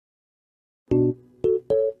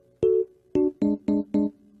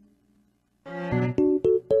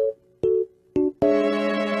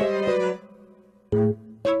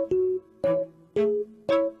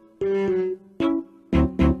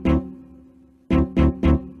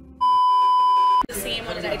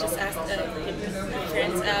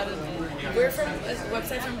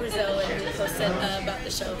from Brazil and posted about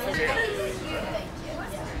the show for you.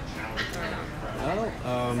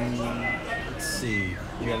 Let's see.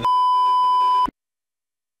 You got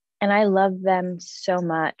And I love them so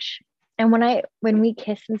much. And when we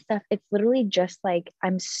kiss and stuff, it's literally just like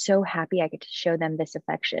I'm so happy I get to show them this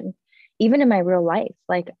affection, even in my real life.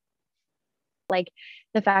 Like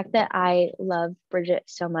the fact that I love Bridget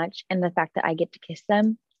so much, and the fact that I get to kiss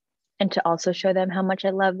them and to also show them how much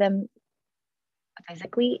I love them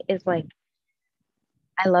physically is like,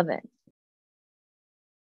 I love it.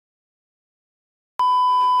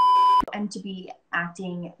 And to be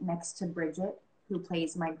acting next to Bridget, who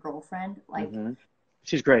plays my girlfriend, like,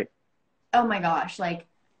 she's great. Oh my gosh, like,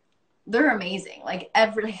 they're amazing. Like,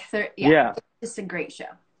 yeah, it's just a great show.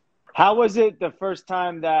 How was it the first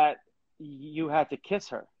time that you had to kiss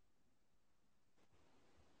her?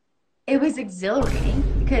 It was exhilarating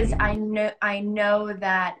because I know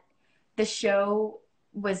that the show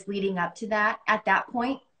was leading up to that. At that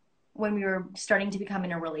point, when we were starting to become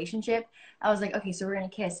in a relationship, I was like, okay, so we're gonna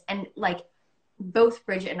kiss, and like both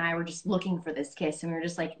Bridget and I were just looking for this kiss, and we were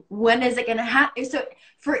just like, when is it gonna happen? So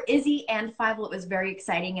for Izzy and Fivel, it was very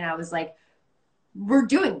exciting, and I was like, we're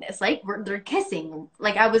doing this, like they're kissing.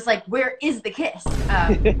 Like I was like, where is the kiss?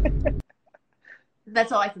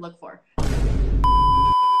 That's all I could look for.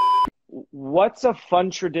 What's a fun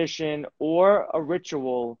tradition or a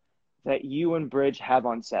ritual that you and Bridge have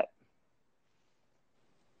on set,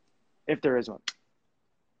 if there is one?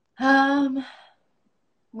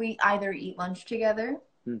 We either eat lunch together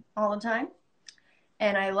all the time,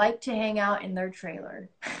 and I like to hang out in their trailer.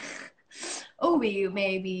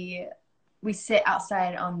 we sit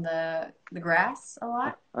outside on the grass a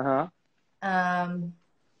lot.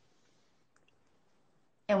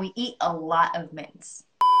 And we eat a lot of mints.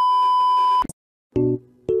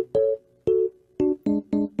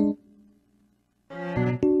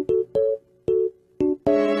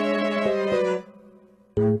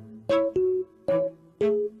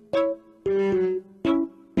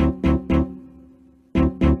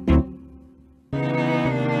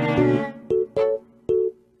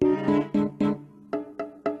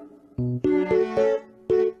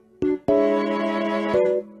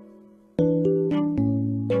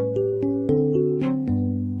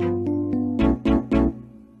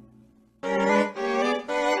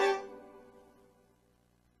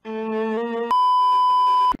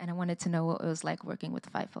 To know what it was like working with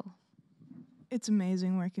Fivel. It's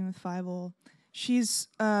amazing working with Fivel. She's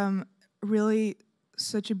really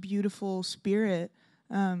such a beautiful spirit.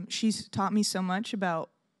 She's taught me so much about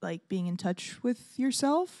like being in touch with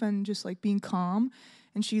yourself and just like being calm.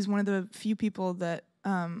 And she's one of the few people that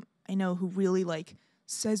I know who really like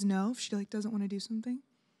says no if she like doesn't want to do something,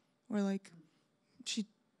 or like she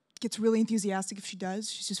gets really enthusiastic if she does.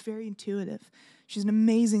 She's just very intuitive. She's an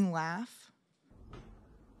amazing laugh.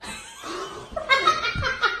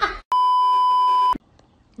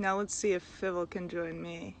 Now let's see if Fivel can join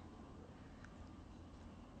me.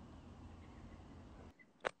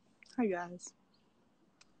 Hi guys.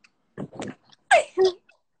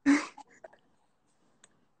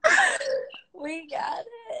 We got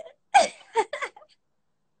it.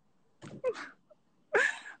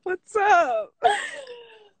 What's up?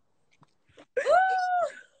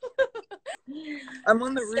 I'm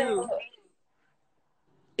on the roof.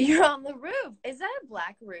 You're on the roof. Is that a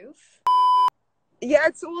black roof? Yeah,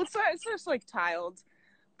 it's just like tiled,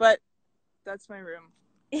 but that's my room.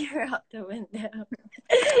 You're out the window.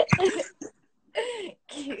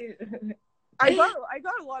 Cute. I got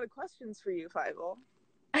a lot of questions for you, Fivel.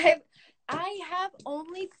 I have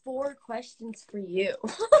only 4 questions for you.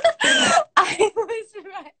 I was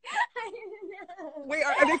right. I didn't know. Wait,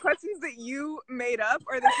 are they questions that you made up,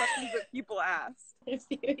 or are they questions that people asked?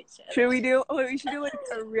 Should we do like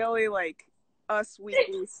a really like Us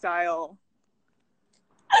Weekly style?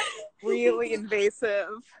 Really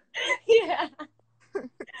invasive. Yeah.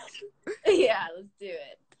 Yeah, let's do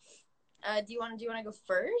it. Do you want to go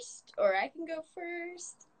first, or I can go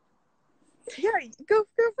first? Yeah, go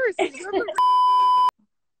first.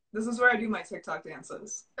 This is where I do my TikTok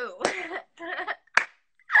dances. Oh.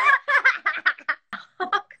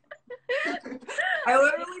 I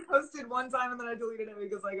literally posted one time and then I deleted it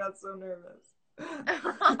because I got so nervous.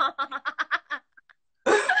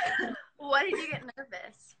 Why did you get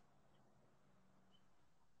nervous?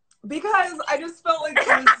 Because I just felt like it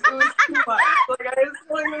was too much. Like I just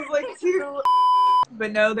felt like it was like too.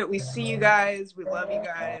 But know that we see you guys. We love you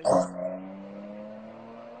guys.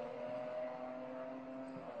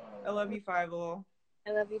 I love you, Fivel.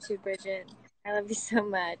 I love you too, Bridget. I love you so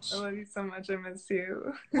much. I love you so much. I miss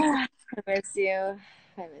you. I miss you.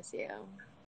 I miss you.